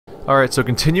Alright, so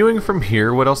continuing from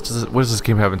here, what does this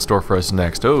game have in store for us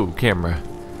next? Oh, camera.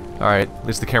 Alright, at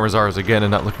least the camera's ours again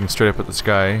and not looking straight up at the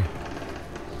sky.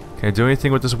 Can I do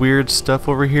anything with this weird stuff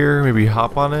over here? Maybe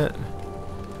hop on it?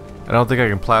 I don't think I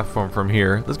can platform from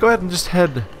here. Let's go ahead and just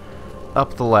head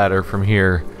up the ladder from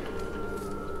here.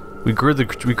 We grew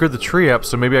the tree up,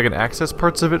 so maybe I can access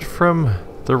parts of it from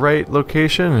the right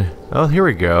location. Oh, here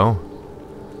we go.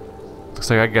 Looks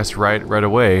like I guessed right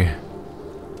away.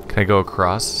 Can I go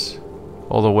across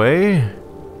all the way?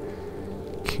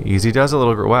 Easy does it,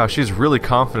 little girl. Wow, she's really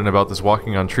confident about this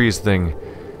walking on trees thing.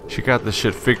 She got this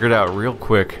shit figured out real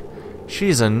quick.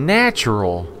 She's a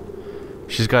natural.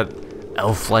 She's got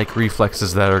elf-like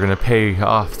reflexes that are gonna pay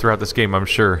off throughout this game, I'm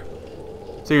sure.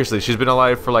 Seriously, she's been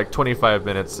alive for like 25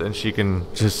 minutes and she can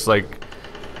just like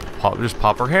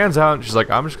pop her hands out and she's like,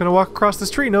 I'm just gonna walk across this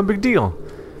tree, no big deal.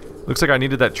 Looks like I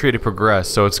needed that tree to progress,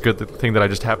 so it's a good thing that I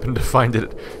just happened to find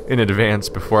it in advance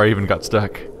before I even got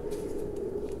stuck.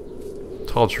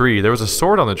 Tall tree. There was a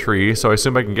sword on the tree, so I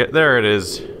assume I can get... There it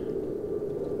is.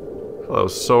 Hello,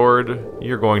 sword.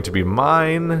 You're going to be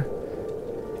mine.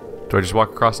 Do I just walk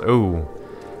across? Oh.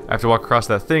 I have to walk across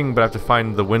that thing, but I have to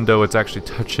find the window it's actually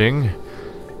touching.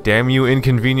 Damn you,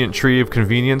 inconvenient tree of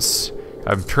convenience.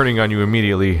 I'm turning on you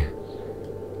immediately.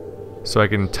 So I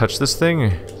can touch this thing?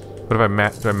 What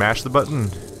if do I mash the button?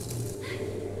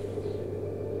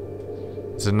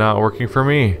 Is it not working for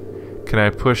me? Can I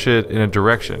push it in a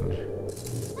direction?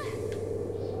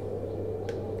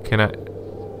 Can I...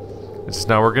 Is this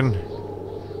not working?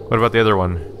 What about the other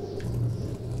one?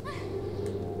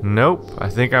 Nope. I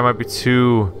think I might be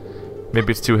too...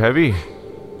 Maybe it's too heavy?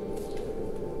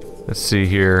 Let's see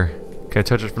here. Can I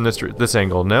touch it from this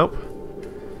angle? Nope.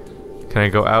 Can I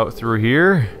go out through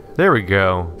here? There we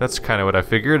go. That's kind of what I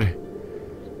figured.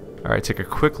 Alright, take a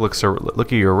quick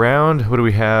looky around. What do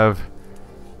we have?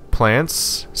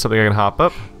 Plants. Something I can hop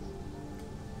up.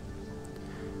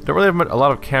 Don't really have a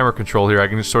lot of camera control here. I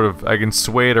can just I can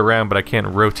sway it around, but I can't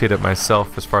rotate it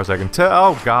myself as far as I can tell.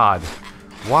 Oh god.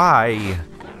 Why?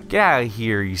 Get out of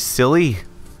here, you silly.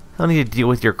 I don't need to deal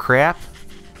with your crap.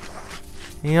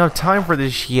 You don't have time for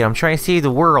this shit. I'm trying to save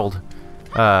the world.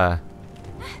 Where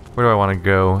do I want to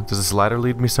go? Does this ladder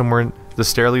lead me somewhere? Does the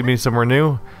stair lead me somewhere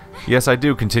new? Yes, I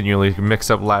do continually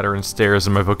mix up ladder and stairs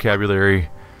in my vocabulary.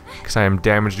 Because I am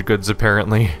damaged goods,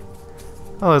 apparently.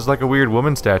 Oh, there's like a weird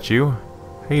woman statue.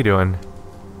 How you doing?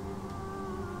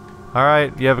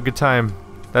 Alright, you have a good time.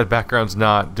 That background's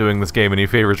not doing this game any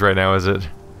favors right now, is it?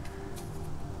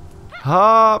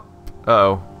 Hop!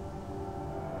 Uh-oh.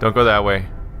 Don't go that way.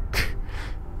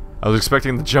 I was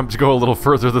expecting the jump to go a little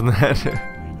further than that.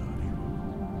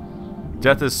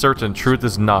 Death is certain, truth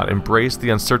is not. Embrace the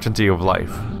uncertainty of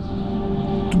life.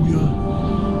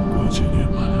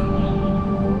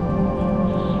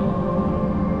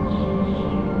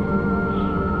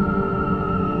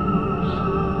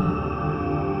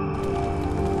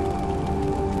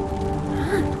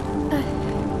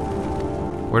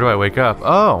 Where do I wake up?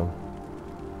 Oh!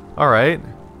 Alright.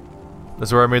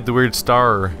 That's where I made the weird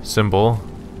star symbol.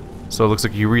 So it looks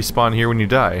like you respawn here when you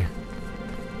die.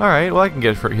 Alright, well I can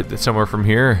get somewhere from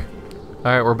here.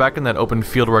 Alright, we're back in that open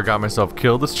field where I got myself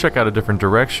killed. Let's check out a different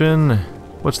direction.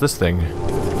 What's this thing?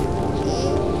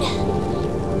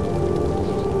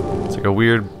 It's like a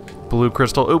weird blue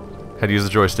crystal. Oop! Had to use the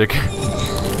joystick.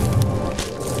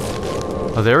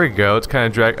 Oh, there we go. It's kind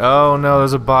of drag. Oh no,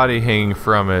 there's a body hanging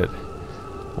from it.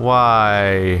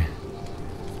 Why?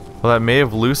 Well, that may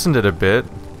have loosened it a bit.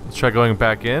 Let's try going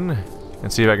back in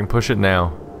and see if I can push it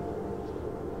now.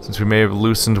 Since we may have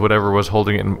loosened whatever was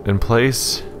holding it in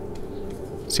place.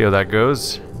 See how that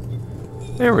goes.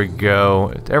 There we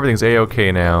go. Everything's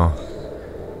a-okay now.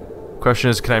 Question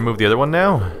is, can I move the other one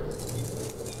now?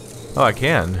 Oh, I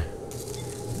can.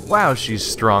 Wow, she's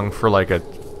strong for like a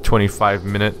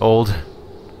 25-minute-old.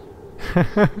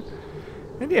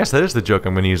 And yes, that is the joke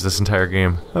I'm going to use this entire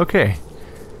game. Okay.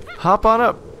 Hop on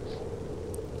up.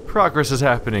 Progress is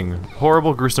happening.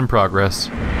 Horrible, gruesome progress.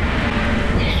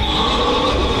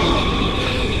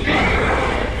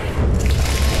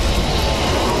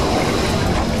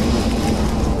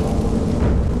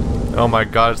 Oh my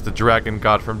god, it's the dragon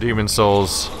god from Demon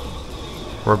Souls.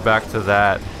 We're back to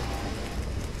that.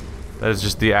 That is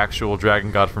just the actual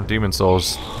dragon god from Demon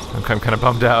Souls. I'm kind of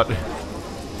bummed out.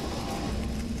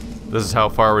 This is how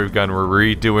far we've gone. We're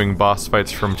redoing boss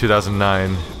fights from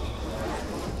 2009.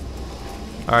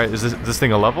 Alright, is this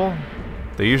thing a level?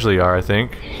 They usually are, I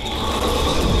think.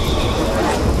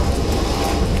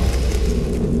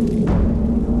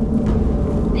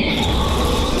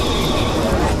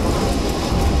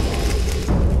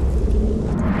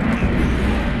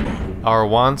 Our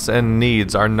wants and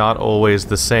needs are not always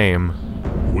the same.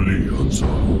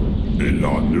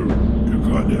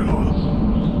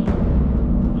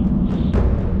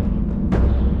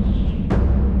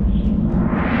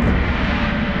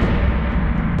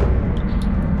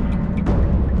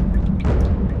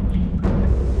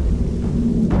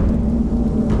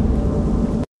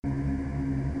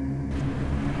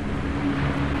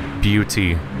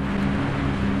 Beauty.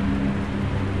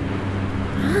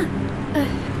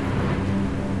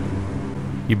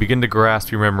 You begin to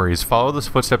grasp your memories. Follow the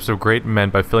footsteps of great men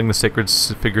by filling the sacred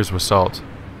figures with salt.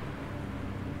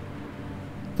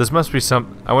 This must be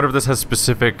some... I wonder if this has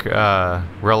specific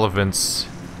relevance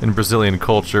in Brazilian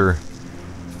culture.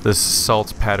 This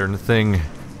salt pattern thing.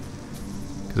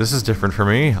 This is different for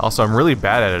me. Also, I'm really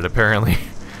bad at it, apparently.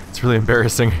 It's really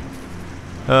embarrassing.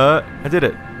 I did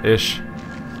it. Ish.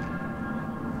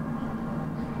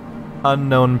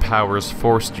 Unknown powers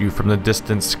forced you from the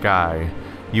distant sky.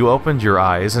 You opened your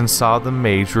eyes and saw the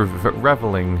mage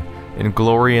reveling in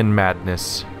glory and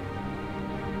madness.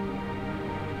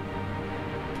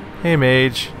 Hey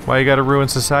mage, why you gotta ruin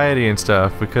society and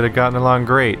stuff? We could have gotten along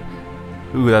great.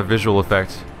 Ooh, that visual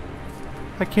effect.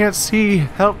 I can't see,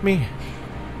 help me.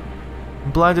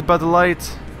 I'm blinded by the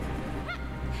light.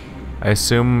 I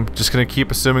assume, just gonna keep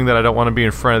assuming that I don't want to be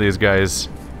in front of these guys.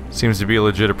 Seems to be a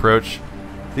legit approach.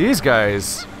 These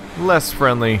guys, less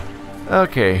friendly.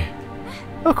 Okay.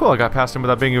 Oh cool, I got past him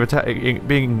without being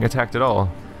attacked at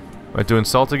all. Am I doing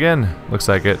salt again? Looks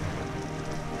like it.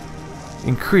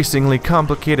 Increasingly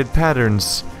complicated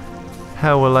patterns.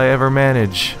 How will I ever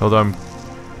manage? Hold on.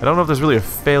 I don't know if there's really a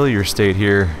failure state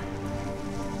here.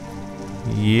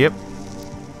 Yep.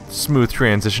 Smooth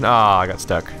transition. Ah, I got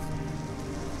stuck.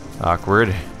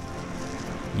 Awkward.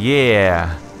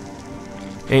 Yeah.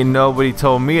 Ain't nobody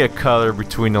told me to color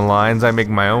between the lines. I make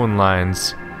my own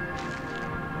lines.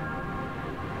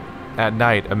 At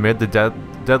night, amid the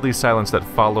deadly silence that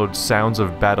followed, sounds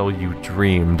of battle you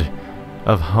dreamed.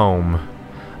 Of home.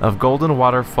 Of golden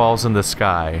waterfalls in the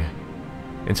sky.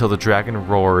 Until the dragon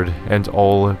roared and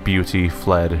all beauty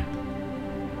fled.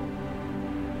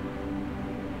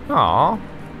 Aww.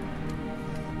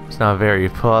 It's not very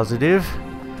positive.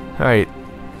 Alright.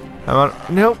 I'm on.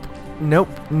 Nope. Nope.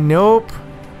 Nope.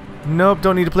 Nope,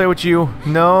 don't need to play with you.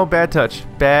 No, bad touch.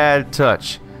 Bad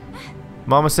touch.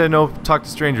 Mama said no talk to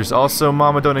strangers. Also,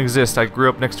 Mama don't exist. I grew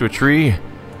up next to a tree.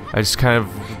 I just kind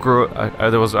of grew...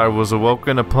 I was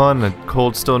awoken upon a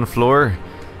cold stone floor.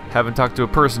 Haven't talked to a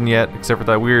person yet, except for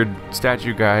that weird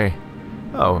statue guy.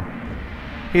 Oh.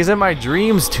 He's in my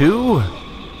dreams, too?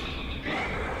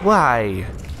 Why?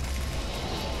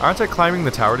 Aren't I climbing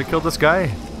the tower to kill this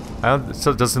guy? So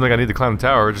it doesn't seem like I need to climb the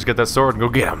tower. Just get that sword and go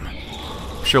get him.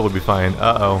 I'm sure we'll be fine.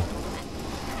 Uh-oh.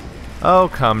 Oh,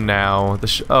 come now.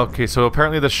 Okay, so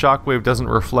apparently the shockwave doesn't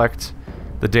reflect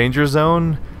the danger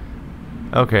zone.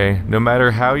 Okay, no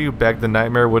matter how you begged, the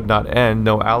nightmare would not end.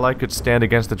 No ally could stand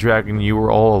against the dragon. You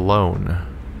were all alone.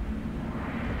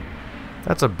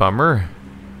 That's a bummer.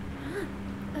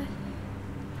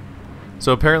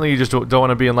 So apparently you just don't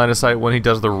want to be in line of sight when he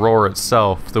does the roar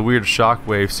itself. The weird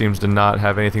shockwave seems to not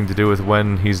have anything to do with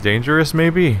when he's dangerous,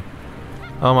 maybe?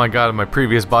 Oh my god, my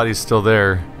previous body's still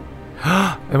there.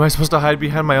 Am I supposed to hide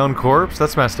behind my own corpse?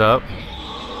 That's messed up.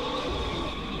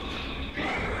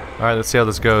 Alright, let's see how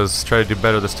this goes. Let's try to do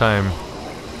better this time.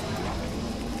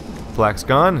 Black's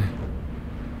gone.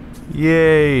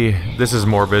 Yay! This is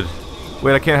morbid.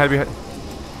 Wait, I can't hide behind...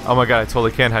 Oh my god, I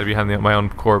totally can't hide behind my own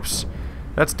corpse.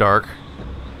 That's dark.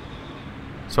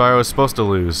 So I was supposed to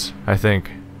lose, I think.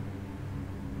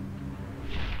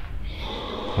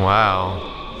 Wow.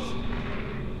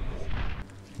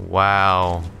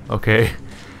 Wow. Okay.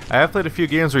 I have played a few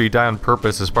games where you die on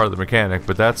purpose as part of the mechanic,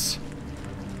 but that's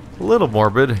a little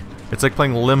morbid. It's like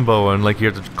playing Limbo and like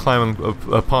you have to climb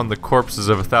upon the corpses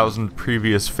of 1,000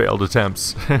 previous failed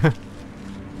attempts.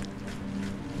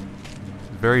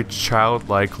 Very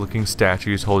childlike looking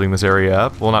statues holding this area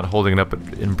up. Well, not holding it up, but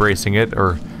embracing it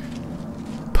or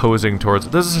posing towards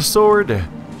it. There's a sword!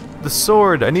 The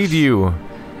sword! I need you!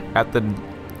 At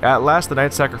last the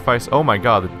night sacrifice, oh my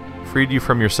god, freed you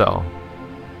from your cell.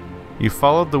 You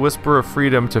followed the whisper of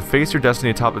freedom to face your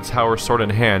destiny atop the tower, sword in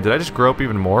hand. Did I just grow up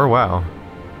even more? Wow.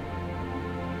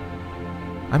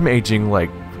 I'm aging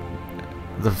like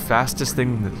the fastest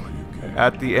thing.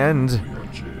 At the end,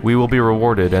 we will be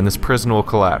rewarded and this prison will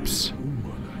collapse.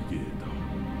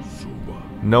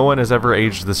 No one has ever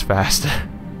aged this fast.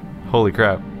 Holy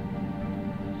crap.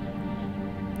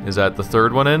 Is that the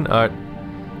third one in?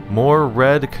 More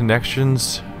red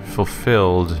connections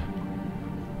fulfilled,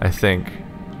 I think.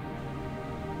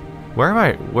 Where am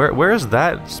I? Where is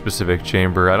that specific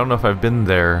chamber? I don't know if I've been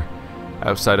there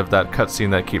outside of that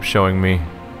cutscene that keeps showing me.